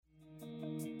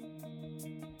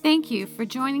Thank you for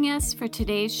joining us for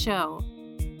today's show.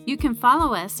 You can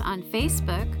follow us on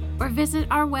Facebook or visit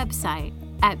our website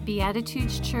at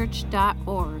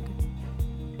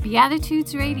beatitudeschurch.org.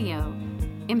 Beatitudes Radio,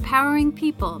 empowering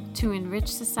people to enrich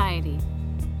society.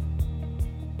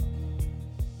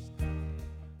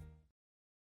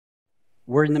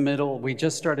 We're in the middle. We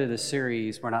just started a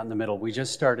series. We're not in the middle. We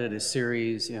just started a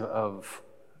series on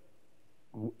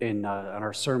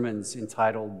our sermons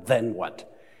entitled "Then What?"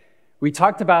 We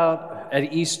talked about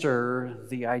at Easter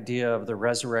the idea of the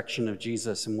resurrection of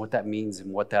Jesus and what that means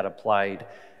and what that applied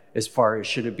as far as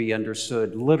should it be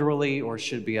understood literally or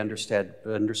should it be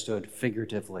understood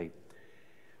figuratively.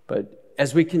 But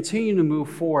as we continue to move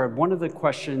forward, one of the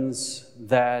questions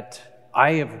that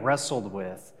I have wrestled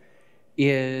with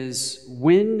is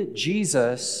when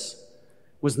Jesus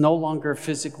was no longer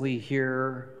physically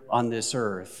here on this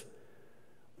earth,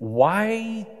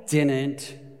 why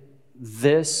didn't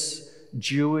this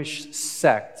Jewish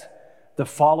sect, the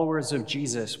followers of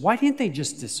Jesus, why didn't they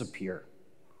just disappear?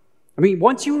 I mean,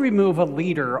 once you remove a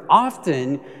leader,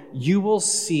 often you will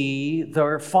see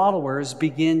their followers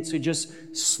begin to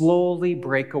just slowly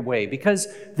break away because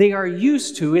they are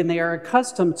used to and they are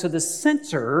accustomed to the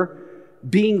center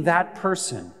being that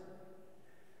person.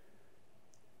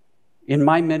 In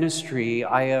my ministry,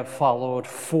 I have followed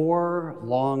 4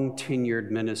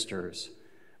 long-tenured ministers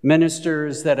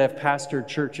that have pastored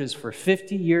churches for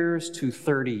 50 years to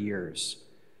 30 years.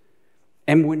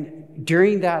 And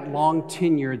during that long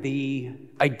tenure, the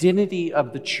identity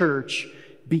of the church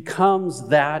becomes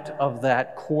that of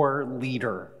that core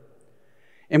leader.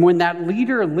 And when that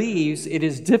leader leaves, it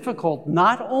is difficult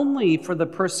not only for the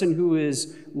person who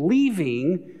is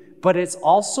leaving, but it's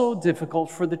also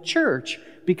difficult for the church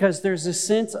because there's a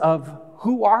sense of,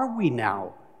 who are we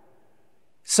now?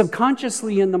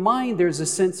 Subconsciously in the mind, there's a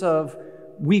sense of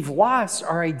we've lost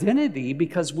our identity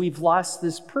because we've lost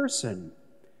this person.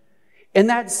 And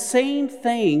that same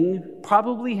thing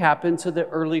probably happened to the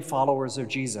early followers of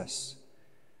Jesus.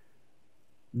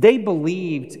 They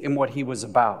believed in what he was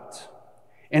about.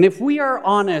 And if we are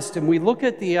honest and we look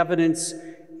at the evidence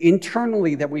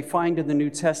internally that we find in the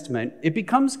New Testament, it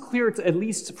becomes clear, at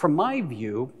least from my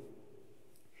view,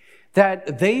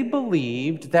 that they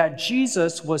believed that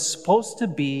Jesus was supposed to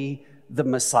be the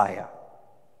Messiah.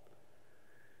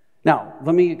 Now,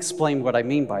 let me explain what I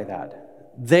mean by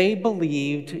that. They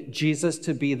believed Jesus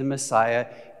to be the Messiah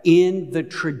in the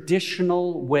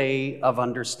traditional way of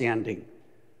understanding.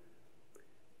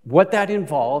 What that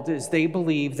involved is they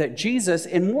believed that Jesus,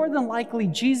 and more than likely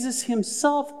Jesus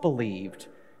himself believed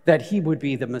that he would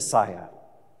be the Messiah,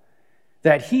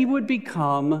 that he would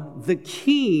become the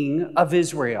king of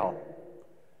Israel,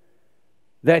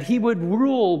 that he would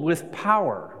rule with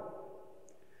power.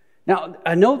 Now,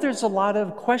 I know there's a lot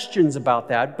of questions about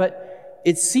that, but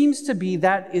it seems to be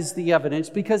that is the evidence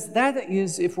because that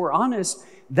is, if we're honest,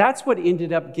 that's what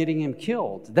ended up getting him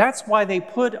killed. That's why they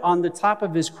put on the top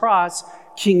of his cross,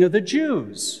 King of the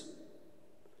Jews.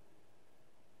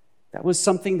 That was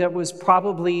something that was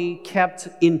probably kept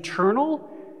internal,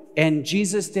 and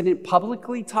Jesus didn't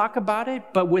publicly talk about it,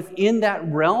 but within that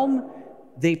realm,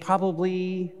 they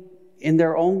probably, in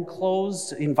their own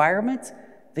closed environment,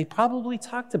 they probably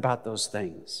talked about those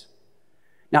things.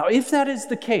 Now, if that is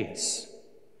the case,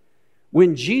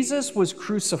 when Jesus was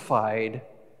crucified,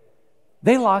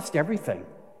 they lost everything.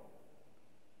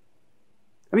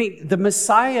 I mean, the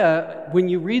Messiah, when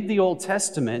you read the Old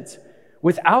Testament,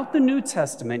 without the New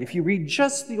Testament, if you read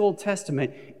just the Old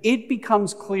Testament, it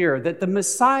becomes clear that the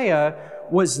Messiah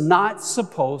was not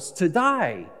supposed to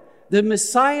die. The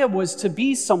Messiah was to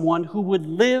be someone who would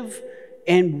live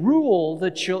and rule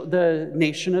the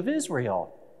nation of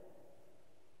Israel.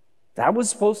 That was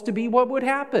supposed to be what would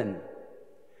happen.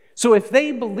 So if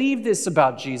they believed this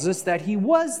about Jesus, that he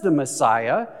was the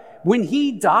Messiah, when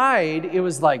he died, it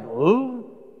was like, oh,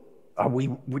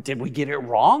 did we get it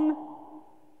wrong?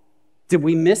 Did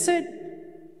we miss it?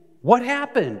 What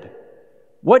happened?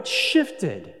 What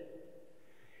shifted?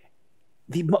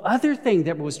 The other thing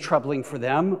that was troubling for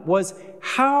them was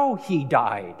how he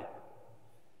died.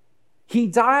 He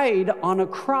died on a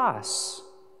cross.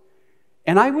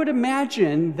 And I would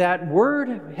imagine that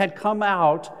word had come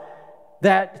out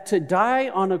that to die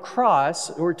on a cross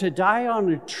or to die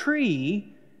on a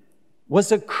tree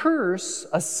was a curse,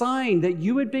 a sign that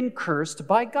you had been cursed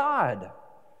by God.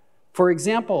 For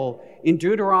example, in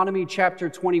Deuteronomy chapter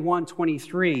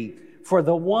 21-23, for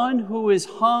the one who is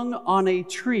hung on a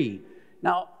tree.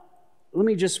 Now, let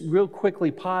me just real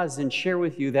quickly pause and share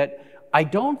with you that I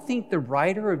don't think the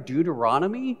writer of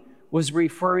Deuteronomy was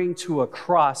referring to a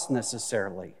cross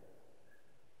necessarily.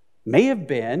 May have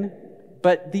been,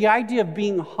 but the idea of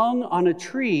being hung on a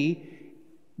tree,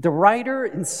 the writer,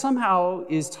 and somehow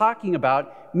is talking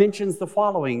about, mentions the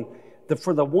following: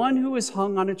 for the one who is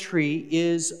hung on a tree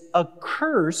is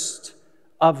accursed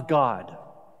of God.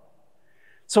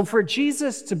 So for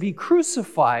Jesus to be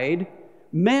crucified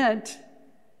meant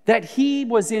that he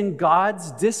was in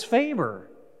God's disfavor.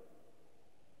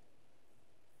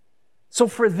 So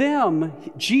for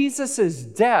them, Jesus'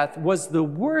 death was the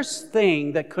worst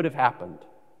thing that could have happened.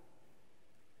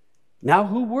 Now,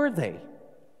 who were they?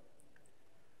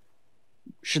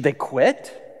 Should they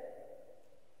quit?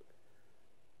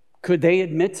 Could they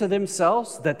admit to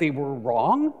themselves that they were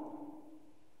wrong?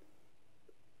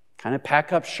 Kind of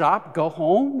pack up shop, go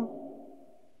home?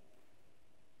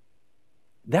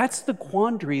 That's the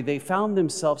quandary they found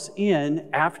themselves in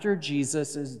after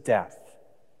Jesus' death,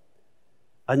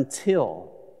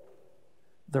 until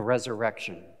the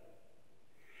resurrection.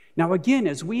 Now again,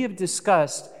 as we have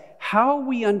discussed, how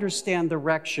we understand the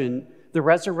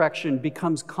resurrection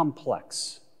becomes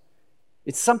complex.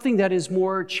 It's something that is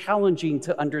more challenging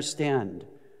to understand.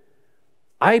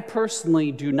 I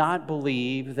personally do not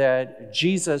believe that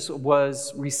Jesus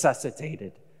was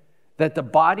resuscitated, that the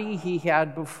body he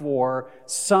had before,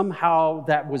 somehow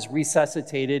that was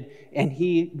resuscitated and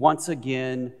he once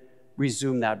again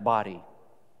resumed that body.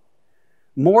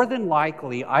 More than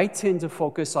likely, I tend to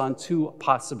focus on two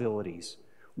possibilities.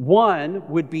 One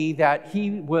would be that he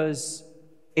was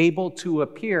able to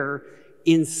appear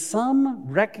in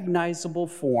some recognizable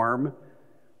form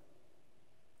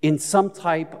in some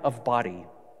type of body.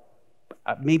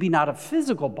 Maybe not a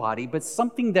physical body, but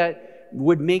something that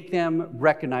would make them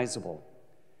recognizable.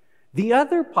 The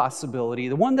other possibility,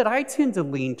 the one that I tend to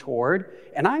lean toward,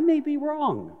 and I may be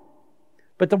wrong,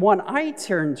 but the one I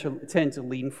tend to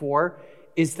lean for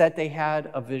is that they had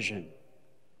a vision.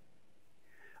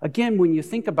 Again, when you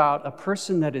think about a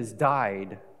person that has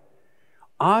died,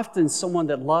 often someone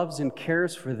that loves and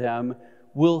cares for them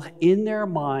will, in their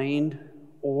mind,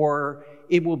 or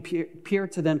it will appear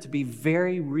to them to be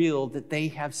very real that they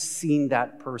have seen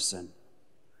that person.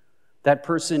 That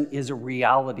person is a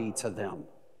reality to them.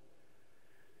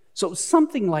 So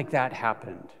something like that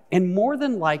happened. And more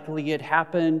than likely, it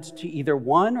happened to either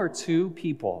one or two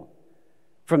people.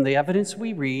 From the evidence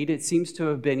we read, it seems to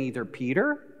have been either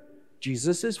Peter,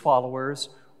 Jesus' followers,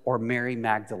 or Mary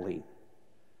Magdalene,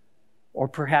 or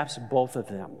perhaps both of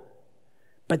them.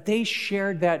 But they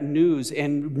shared that news,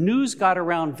 and news got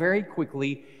around very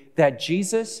quickly that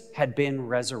Jesus had been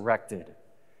resurrected.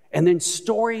 And then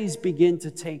stories begin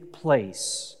to take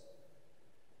place.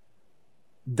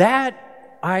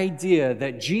 That idea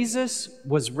that Jesus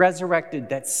was resurrected,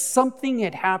 that something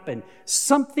had happened,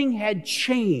 something had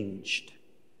changed,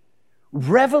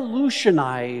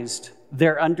 revolutionized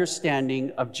their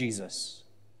understanding of Jesus.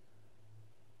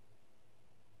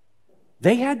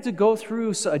 They had to go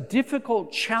through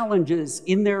difficult challenges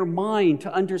in their mind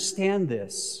to understand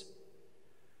this.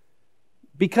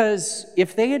 Because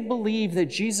if they had believed that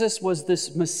Jesus was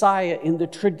this Messiah in the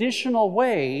traditional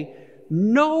way,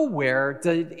 nowhere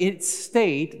did it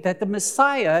state that the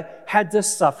Messiah had to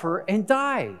suffer and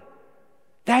die.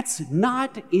 That's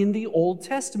not in the Old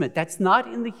Testament. That's not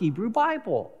in the Hebrew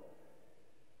Bible.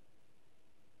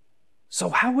 So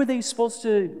how were they supposed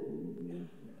to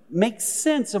make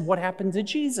sense of what happened to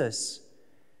Jesus?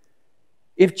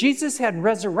 If Jesus had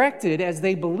resurrected as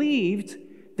they believed,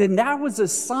 then that was a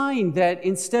sign that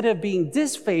instead of being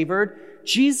disfavored,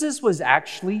 Jesus was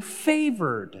actually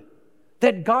favored.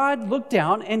 That God looked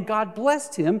down and God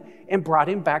blessed him and brought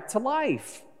him back to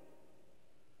life.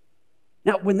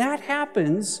 Now, when that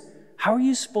happens, how are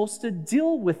you supposed to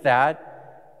deal with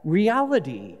that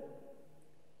reality?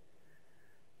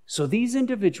 So these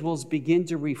individuals begin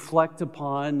to reflect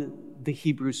upon the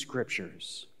Hebrew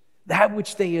Scriptures, that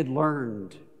which they had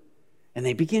learned. And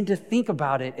they begin to think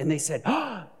about it, and they said,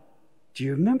 do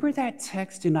you remember that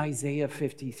text in Isaiah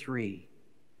 53?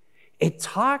 It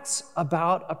talks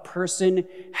about a person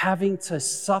having to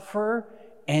suffer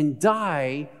and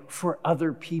die for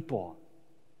other people.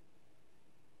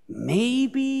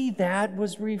 Maybe that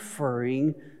was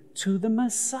referring to the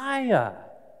Messiah.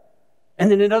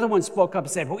 And then another one spoke up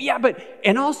and said, well, yeah,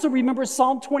 and also remember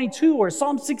Psalm 22 or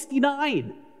Psalm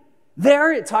 69.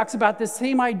 There it talks about the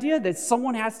same idea that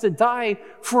someone has to die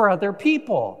for other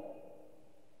people.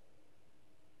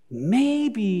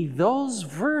 Maybe those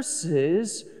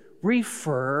verses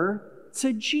refer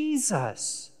to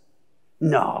Jesus.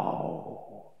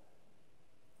 No.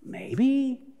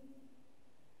 Maybe.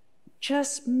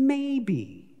 Just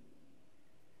maybe.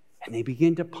 And they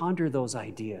begin to ponder those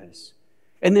ideas.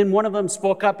 And then one of them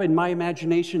spoke up in my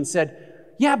imagination and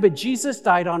said, yeah, but Jesus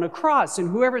died on a cross, and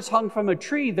whoever's hung from a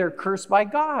tree, they're cursed by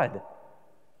God.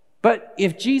 But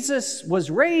if Jesus was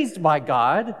raised by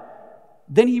God,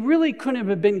 then he really couldn't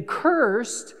have been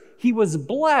cursed. He was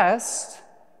blessed.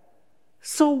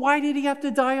 So why did he have to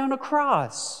die on a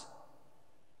cross?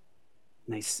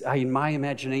 And in my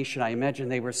imagination, I imagine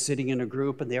they were sitting in a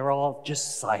group and they were all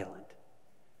just silent.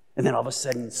 And then all of a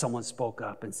sudden, someone spoke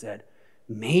up and said,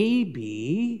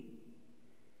 maybe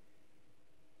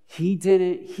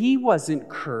he wasn't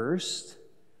cursed,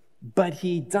 but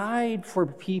he died for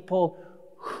people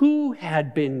who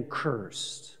had been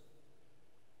cursed.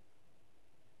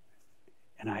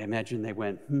 And I imagine they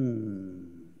went,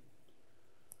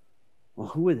 well,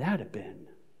 who would that have been?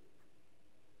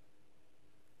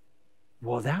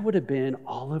 Well, that would have been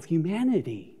all of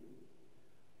humanity.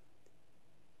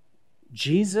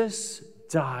 Jesus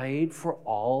died for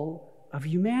all of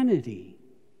humanity.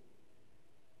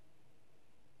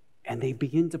 And they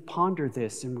begin to ponder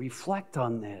this and reflect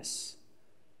on this.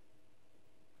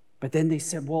 But then they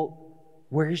said, well,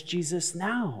 where's Jesus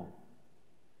now?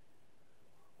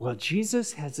 Well,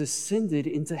 Jesus has ascended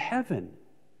into heaven.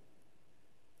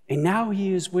 And now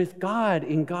he is with God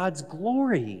in God's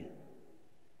glory.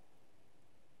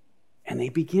 And they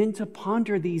begin to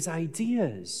ponder these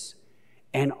ideas.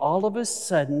 And all of a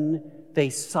sudden, they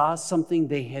saw something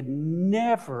they had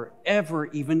never, ever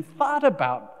even thought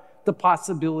about the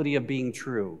possibility of being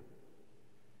true.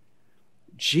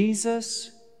 Jesus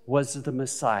was the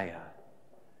Messiah,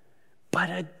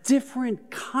 but a different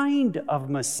kind of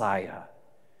Messiah.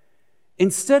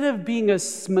 Instead of being a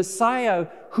Messiah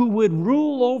who would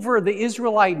rule over the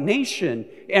Israelite nation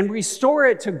and restore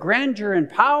it to grandeur and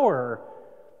power,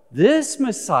 this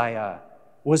Messiah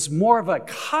was more of a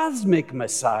cosmic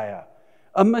Messiah,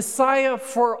 a Messiah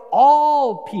for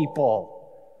all people.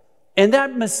 And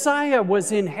that Messiah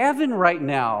was in heaven right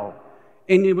now,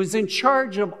 and he was in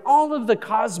charge of all of the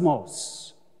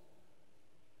cosmos.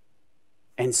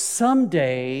 And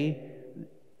someday,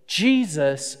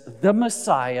 Jesus, the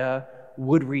Messiah,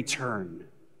 would return.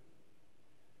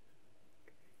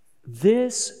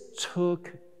 This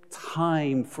took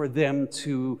time for them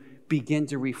to begin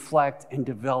to reflect and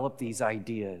develop these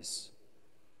ideas.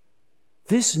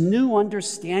 This new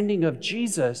understanding of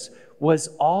Jesus was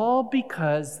all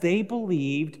because they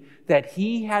believed that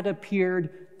he had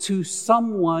appeared to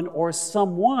someone or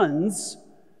someones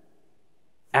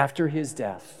after his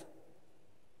death.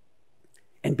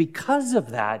 And because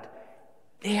of that,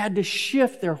 they had to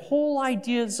shift their whole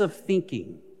ideas of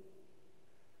thinking.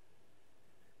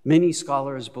 Many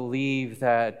scholars believe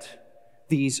that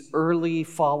these early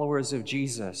followers of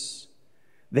Jesus,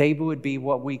 they would be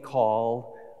what we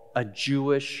call a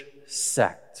Jewish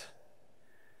sect.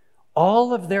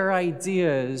 All of their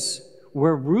ideas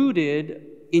were rooted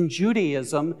in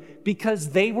Judaism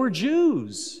because they were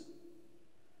Jews.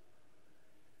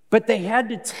 But they had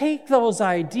to take those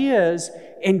ideas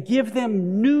and give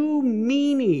them new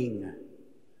meaning.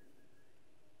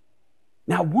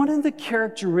 Now, one of the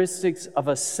characteristics of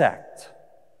a sect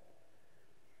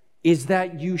is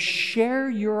that you share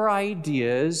your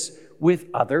ideas with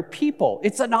other people.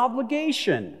 It's an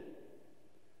obligation.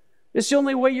 It's the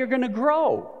only way you're going to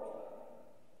grow.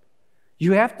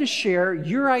 You have to share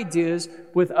your ideas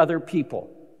with other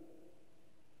people.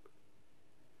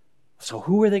 So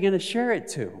who are they going to share it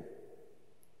to?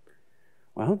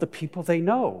 Well, the people they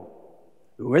know.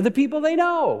 Who are the people they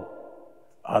know?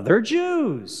 Other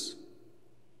Jews.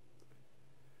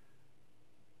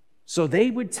 So they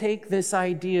would take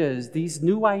these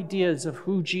new ideas of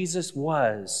who Jesus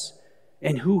was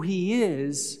and who he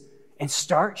is, and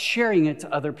start sharing it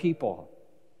to other people.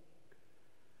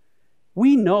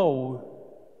 We know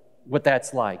what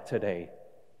that's like today.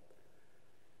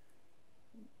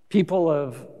 People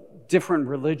of different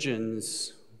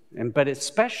religions, but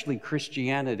especially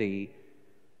Christianity,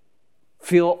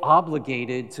 feel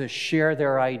obligated to share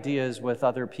their ideas with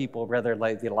other people, whether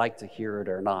they like to hear it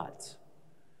or not.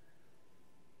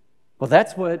 Well,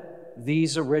 that's what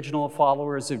these original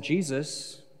followers of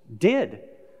Jesus did.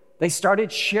 They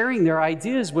started sharing their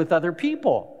ideas with other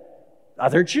people,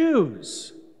 other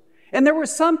Jews. And there were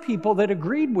some people that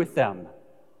agreed with them.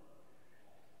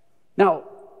 Now,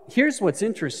 here's what's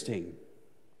interesting,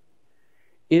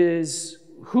 is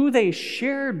who they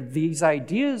shared these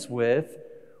ideas with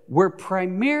were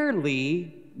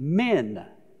primarily men.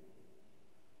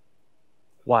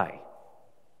 Why?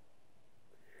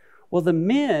 Well, the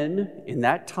men in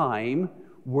that time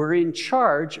were in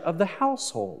charge of the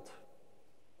household.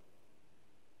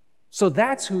 So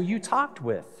that's who you talked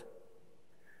with.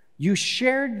 You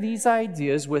shared these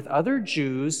ideas with other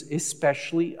Jews,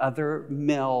 especially other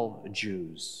male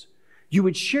Jews. You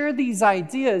would share these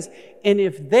ideas, and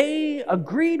if they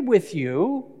agreed with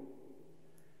you,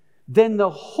 then the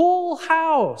whole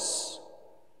house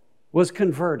was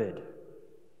converted.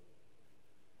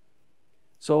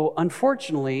 So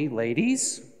unfortunately,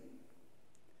 ladies,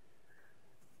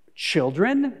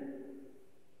 children,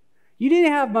 you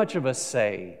didn't have much of a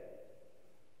say.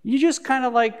 You just kind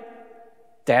of like,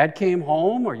 dad came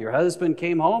home or your husband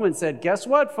came home and said, guess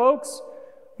what, folks?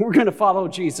 We're going to follow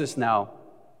Jesus now.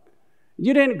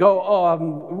 You didn't go,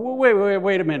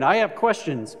 wait a minute, I have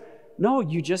questions. No,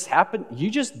 you just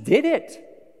did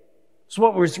it. It's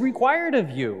what was required of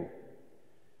you.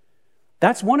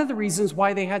 That's one of the reasons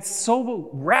why they had so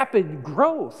rapid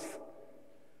growth.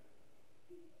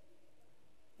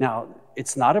 Now,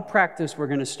 it's not a practice we're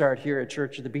going to start here at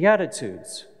Church of the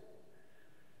Beatitudes.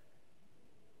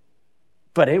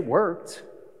 But it worked.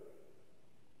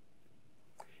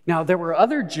 Now, there were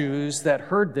other Jews that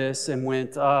heard this and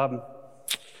went, I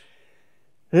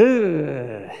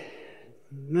don't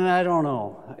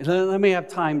know. Let me have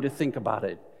time to think about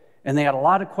it. And they had a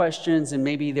lot of questions, and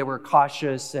maybe they were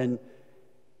cautious,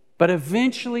 but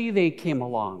eventually they came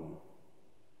along.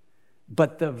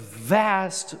 But the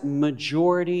vast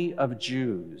majority of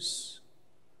Jews,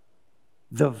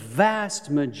 the vast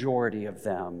majority of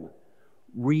them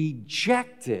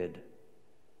rejected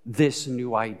this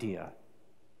new idea.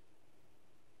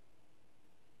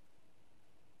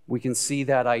 We can see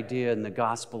that idea in the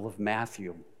Gospel of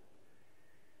Matthew.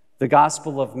 The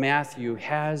Gospel of Matthew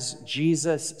has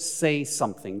Jesus say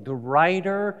something. The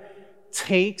writer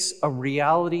takes a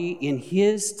reality in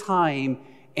his time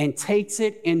and takes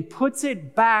it and puts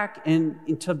it back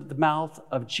into the mouth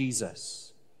of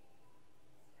Jesus.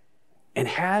 And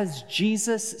has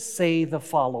Jesus say the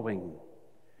following.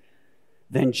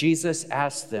 Then Jesus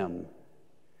asked them,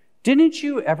 didn't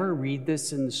you ever read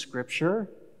this in the scripture?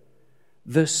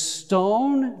 The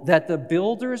stone that the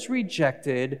builders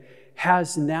rejected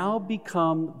has now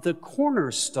become the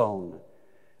cornerstone.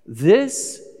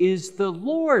 This is the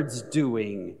Lord's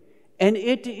doing, and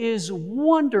it is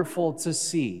wonderful to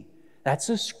see. That's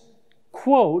a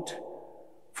quote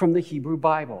from the Hebrew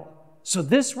Bible. So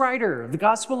this writer, the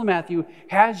Gospel of Matthew,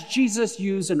 has Jesus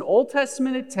use an Old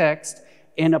Testament text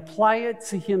and apply it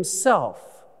to himself.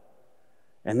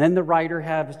 And then the writer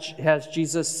has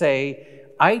Jesus say,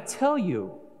 I tell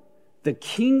you, the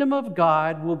kingdom of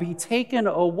God will be taken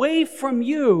away from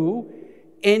you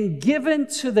and given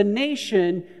to the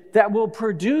nation that will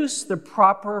produce the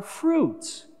proper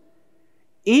fruit.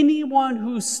 Anyone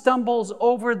who stumbles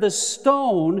over the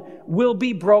stone will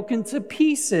be broken to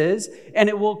pieces, and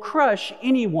it will crush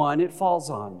anyone it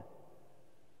falls on.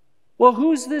 Well,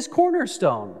 who's this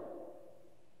cornerstone?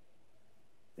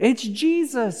 It's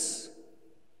Jesus.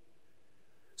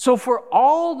 So for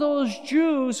all those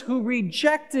Jews who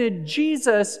rejected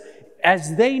Jesus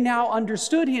as they now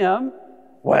understood him,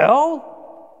 well,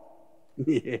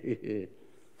 they're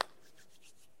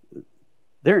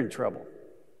in trouble.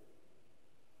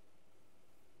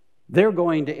 They're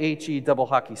going to HE double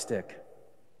hockey stick.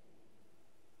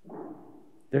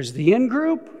 There's the in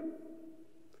group,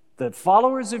 the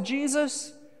followers of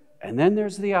Jesus, and then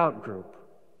there's the out group.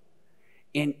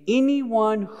 And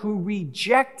anyone who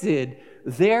rejected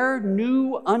their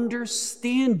new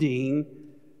understanding,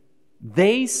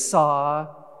 they saw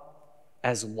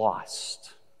as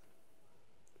lost.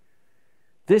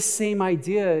 This same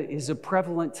idea is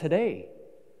prevalent today.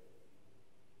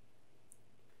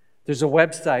 There's a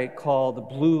website called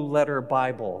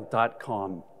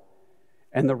blueletterbible.com,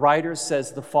 and the writer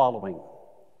says the following.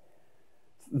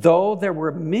 Though there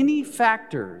were many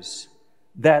factors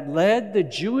that led the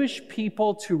Jewish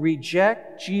people to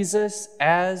reject Jesus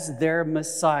as their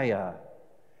Messiah,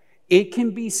 it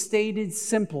can be stated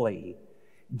simply,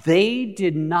 they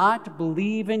did not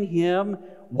believe in him.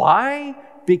 Why?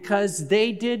 Because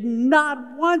they did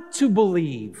not want to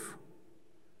believe.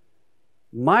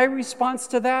 My response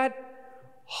to that?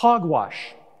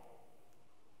 Hogwash.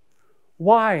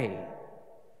 Why?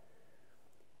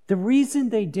 The reason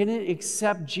they didn't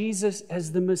accept Jesus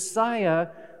as the Messiah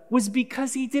was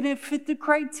because he didn't fit the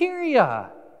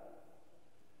criteria.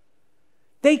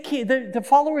 The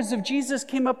followers of Jesus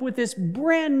came up with this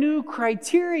brand new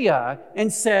criteria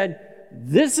and said,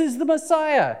 this is the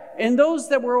Messiah. And those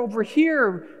that were over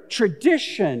here,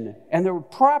 tradition and the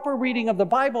proper reading of the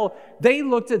Bible, they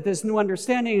looked at this new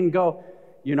understanding and go,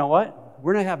 you know what?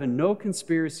 We're not having no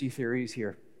conspiracy theories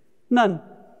here. None.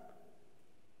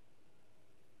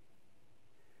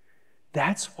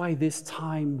 That's why this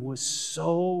time was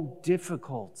so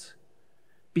difficult,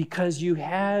 because you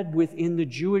had within the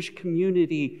Jewish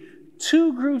community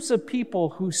two groups of people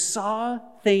who saw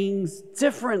things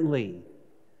differently.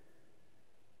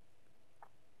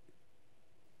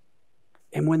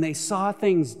 And when they saw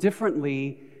things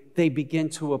differently, they began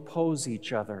to oppose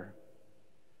each other.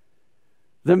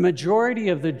 The majority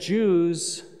of the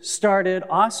Jews started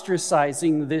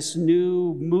ostracizing this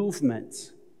new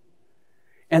movement.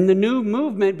 And the new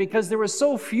movement, because there were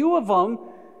so few of them,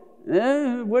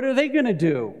 what are they going to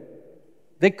do?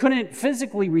 They couldn't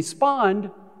physically respond,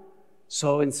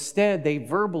 so instead they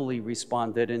verbally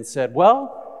responded and said,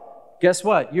 well, guess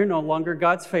what? You're no longer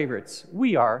God's favorites.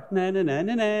 We are. Na, na, na,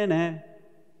 na, na, na.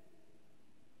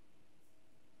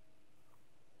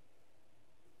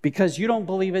 Because you don't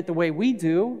believe it the way we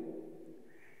do,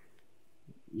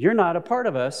 you're not a part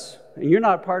of us, and you're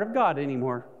not a part of God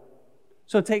anymore.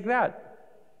 So take that.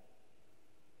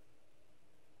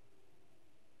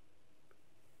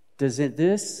 Does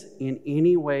this in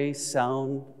any way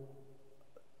sound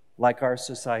like our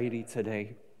society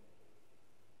today?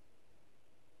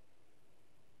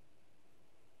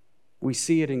 We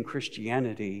see it in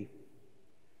Christianity.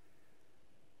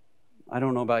 I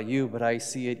don't know about you, but I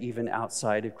see it even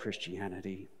outside of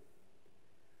Christianity.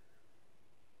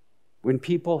 When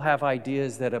people have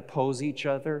ideas that oppose each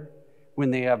other,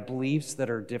 when they have beliefs that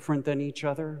are different than each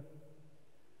other,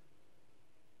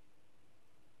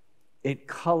 it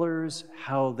colors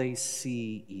how they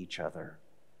see each other.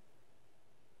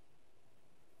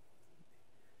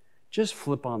 Just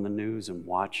flip on the news and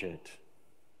watch it.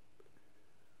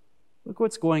 Look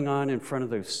what's going on in front of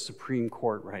the Supreme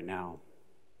Court right now.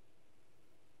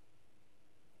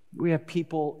 We have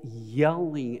people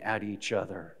yelling at each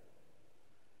other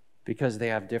because they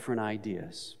have different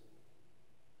ideas.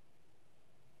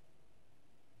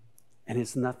 And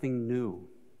it's nothing new.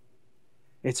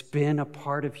 It's been a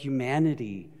part of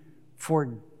humanity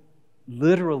for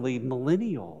literally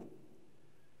millennial.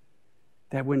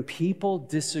 That when people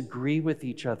disagree with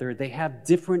each other, they have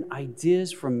different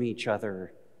ideas from each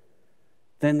other,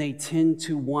 then they tend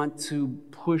to want to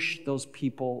push those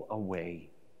people away.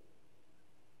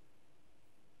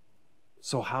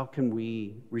 So how can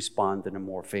we respond in a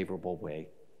more favorable way?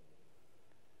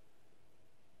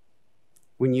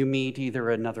 When you meet either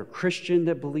another Christian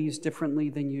that believes differently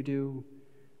than you do,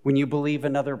 when you meet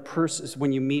another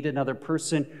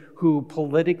person who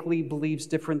politically believes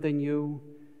different than you,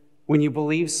 when you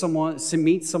meet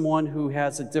someone who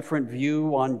has a different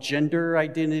view on gender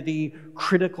identity,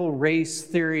 critical race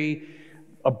theory,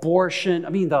 abortion,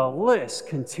 the list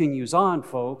continues on,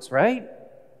 folks, right?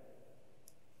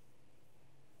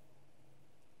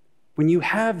 When you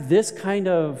have this kind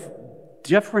of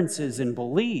differences in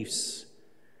beliefs,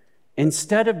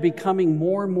 instead of becoming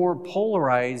more and more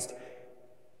polarized,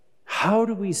 how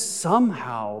do we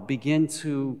somehow begin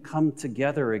to come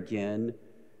together again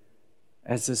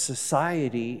as a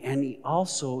society and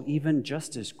also even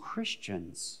just as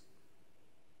Christians?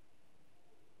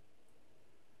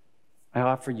 I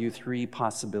offer you 3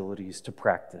 possibilities to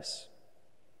practice.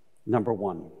 Number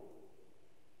 1,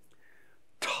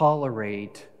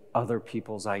 tolerate other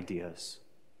people's ideas.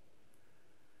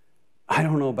 I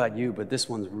don't know about you, but this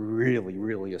one's really,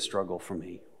 really a struggle for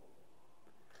me.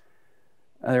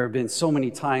 There have been so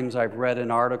many times I've read an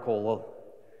article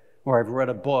or I've read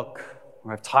a book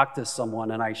or I've talked to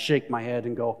someone and I shake my head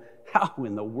and go, how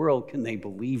in the world can they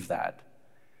believe that?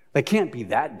 They can't be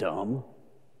that dumb.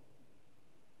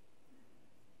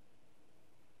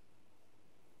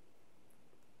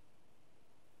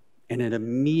 And it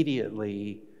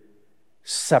immediately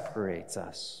separates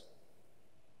us.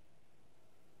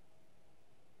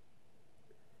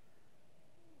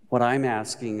 What I'm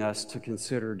asking us to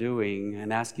consider doing,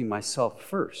 and asking myself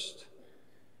first,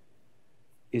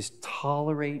 is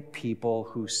tolerate people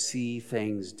who see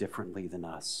things differently than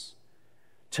us.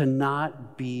 To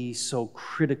not be so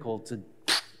critical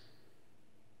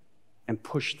and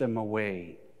push them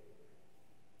away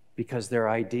because their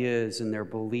ideas and their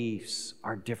beliefs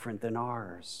are different than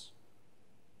ours.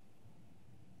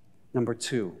 Number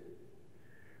 2,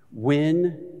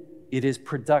 when it is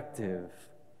productive,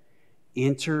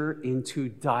 enter into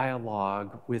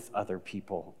dialogue with other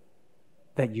people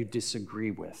that you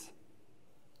disagree with.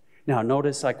 Now,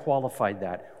 notice I qualified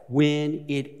that. When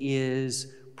it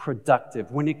is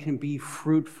productive, when it can be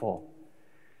fruitful.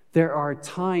 There are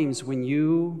times when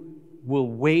you will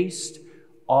waste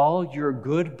all your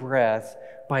good breath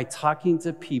by talking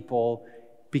to people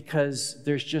because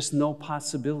there's just no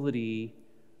possibility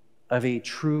of a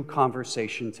true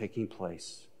conversation taking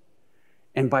place.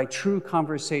 And by true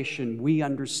conversation, we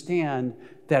understand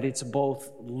that it's both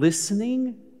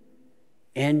listening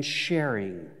and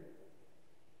sharing.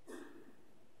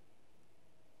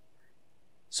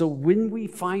 So when we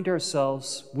find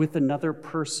ourselves with another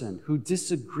person who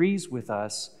disagrees with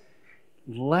us,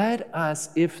 let us,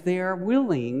 if they are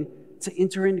willing, to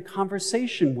enter into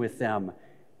conversation with them,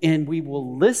 and we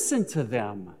will listen to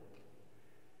them.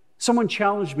 Someone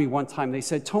challenged me one time. They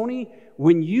said, Tony,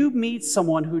 when you meet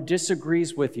someone who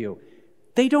disagrees with you,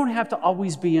 they don't have to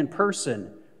always be in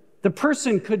person. The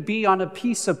person could be on a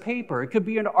piece of paper. It could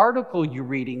be an article you're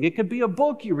reading. It could be a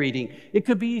book you're reading. It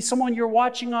could be someone you're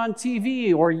watching on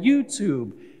TV or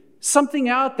YouTube. Something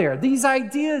out there. These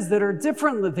ideas that are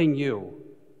different than you.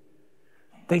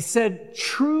 They said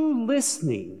true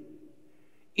listening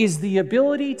is the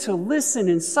ability to listen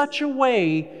in such a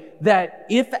way that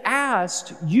if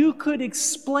asked, you could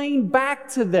explain back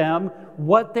to them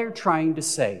what they're trying to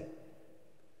say.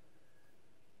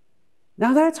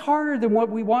 Now that's harder than what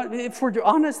we want. If we're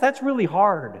honest, that's really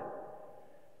hard.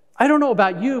 I don't know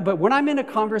about you, but when I'm in a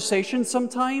conversation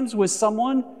sometimes with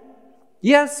someone,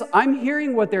 yes, I'm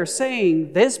hearing what they're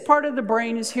saying. This part of the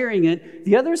brain is hearing it.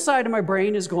 The other side of my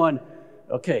brain is going,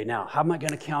 okay, now how am I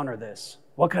going to counter this?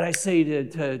 What could I say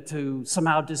to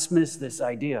somehow dismiss this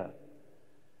idea?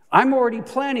 I'm already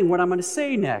planning what I'm going to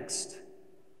say next.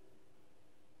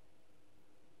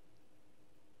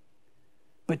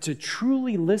 But to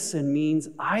truly listen means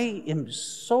I am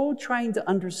so trying to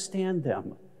understand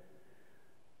them.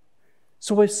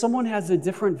 So if someone has a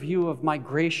different view of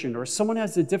migration or someone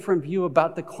has a different view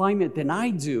about the climate than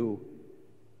I do,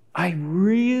 I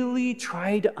really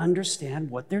try to understand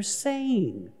what they're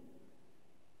saying.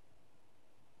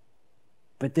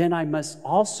 But then I must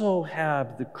also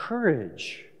have the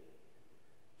courage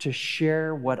to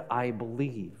share what I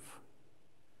believe.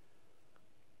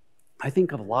 I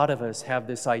think a lot of us have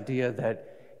this idea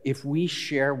that if we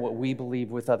share what we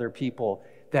believe with other people,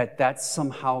 that that's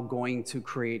somehow going to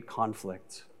create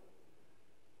conflict.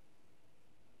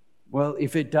 Well,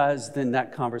 if it does, then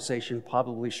that conversation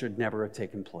probably should never have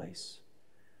taken place,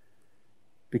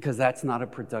 because that's not a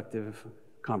productive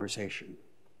conversation.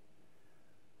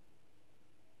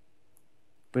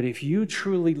 But if you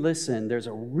truly listen, there's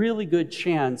a really good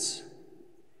chance,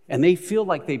 and they feel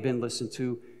like they've been listened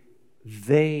to,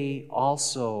 they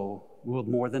also will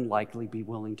more than likely be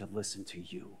willing to listen to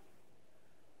you.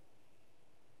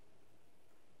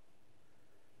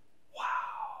 Wow.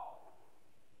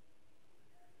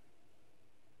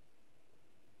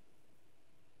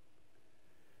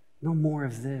 No more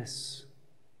of this.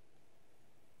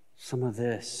 Some of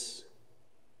this.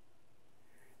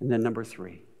 And then number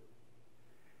 3,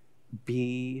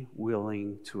 be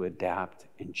willing to adapt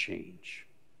and change.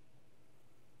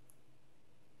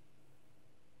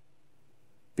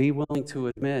 Be willing to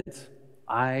admit,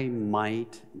 I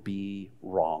might be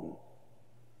wrong.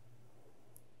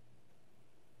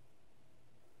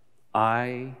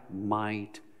 I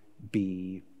might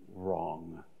be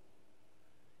wrong.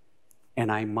 And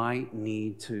I might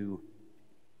need to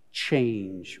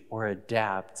change or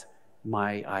adapt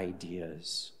my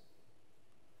ideas.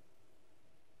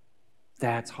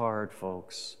 That's hard,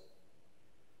 folks.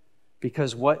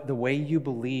 Because the way you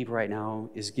believe right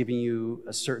now is giving you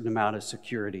a certain amount of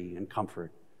security and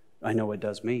comfort. I know it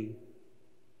does me.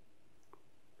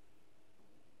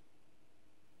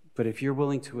 But if you're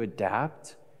willing to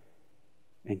adapt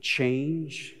and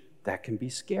change, that can be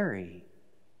scary.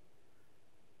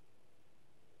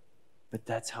 But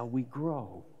that's how we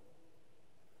grow.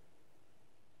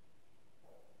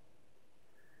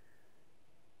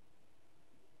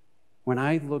 When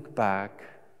I look back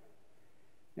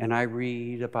and I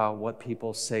read about what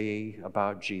people say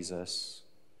about Jesus,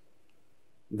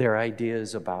 their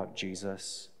ideas about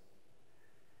Jesus,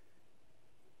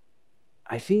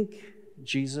 I think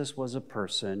Jesus was a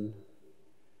person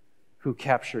who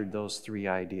captured those 3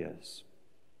 ideas.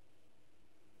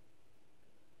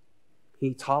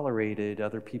 He tolerated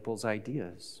other people's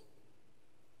ideas.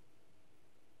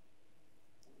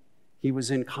 He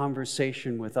was in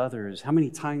conversation with others. How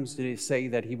many times did he say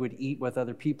that he would eat with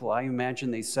other people? I imagine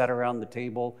they sat around the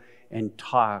table and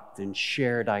talked and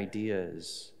shared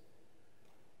ideas.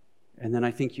 And then I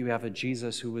think you have a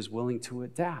Jesus who was willing to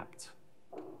adapt.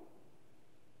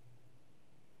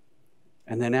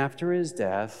 And then after his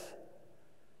death,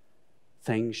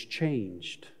 things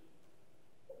changed.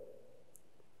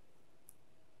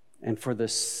 And for the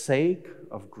sake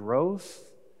of growth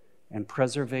and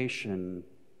preservation,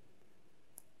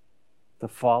 the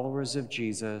followers of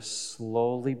Jesus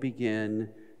slowly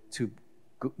begin to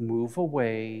move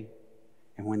away,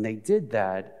 and when they did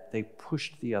that, they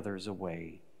pushed the others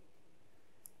away.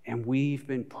 And we've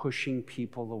been pushing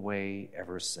people away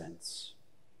ever since.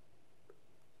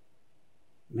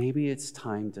 Maybe it's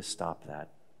time to stop that.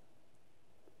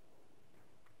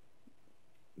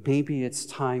 maybe it's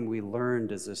time we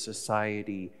learned as a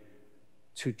society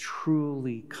to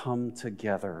truly come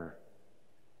together.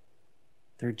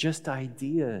 They're just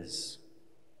ideas.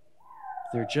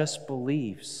 They're just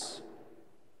beliefs.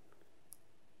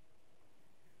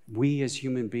 We as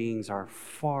human beings are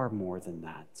far more than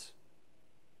that.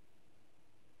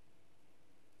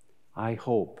 I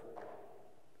hope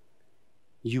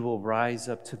you will rise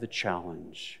up to the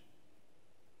challenge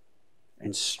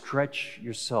and stretch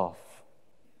yourself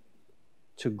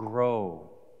to grow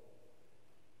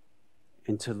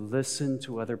and to listen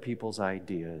to other people's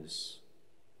ideas.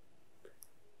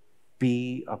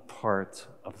 Be a part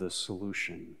of the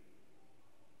solution.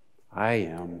 I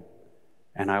am,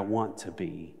 and I want to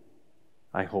be.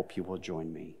 I hope you will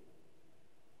join me.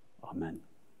 Amen.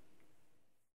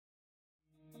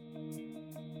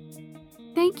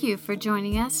 Thank you for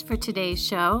joining us for today's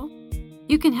show.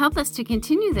 You can help us to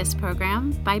continue this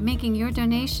program by making your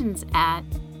donations at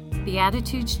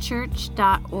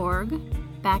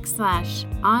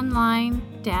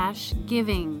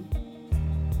beatitudeschurch.org/online-giving.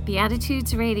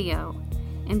 Beatitudes Radio,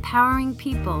 empowering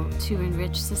people to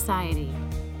enrich society.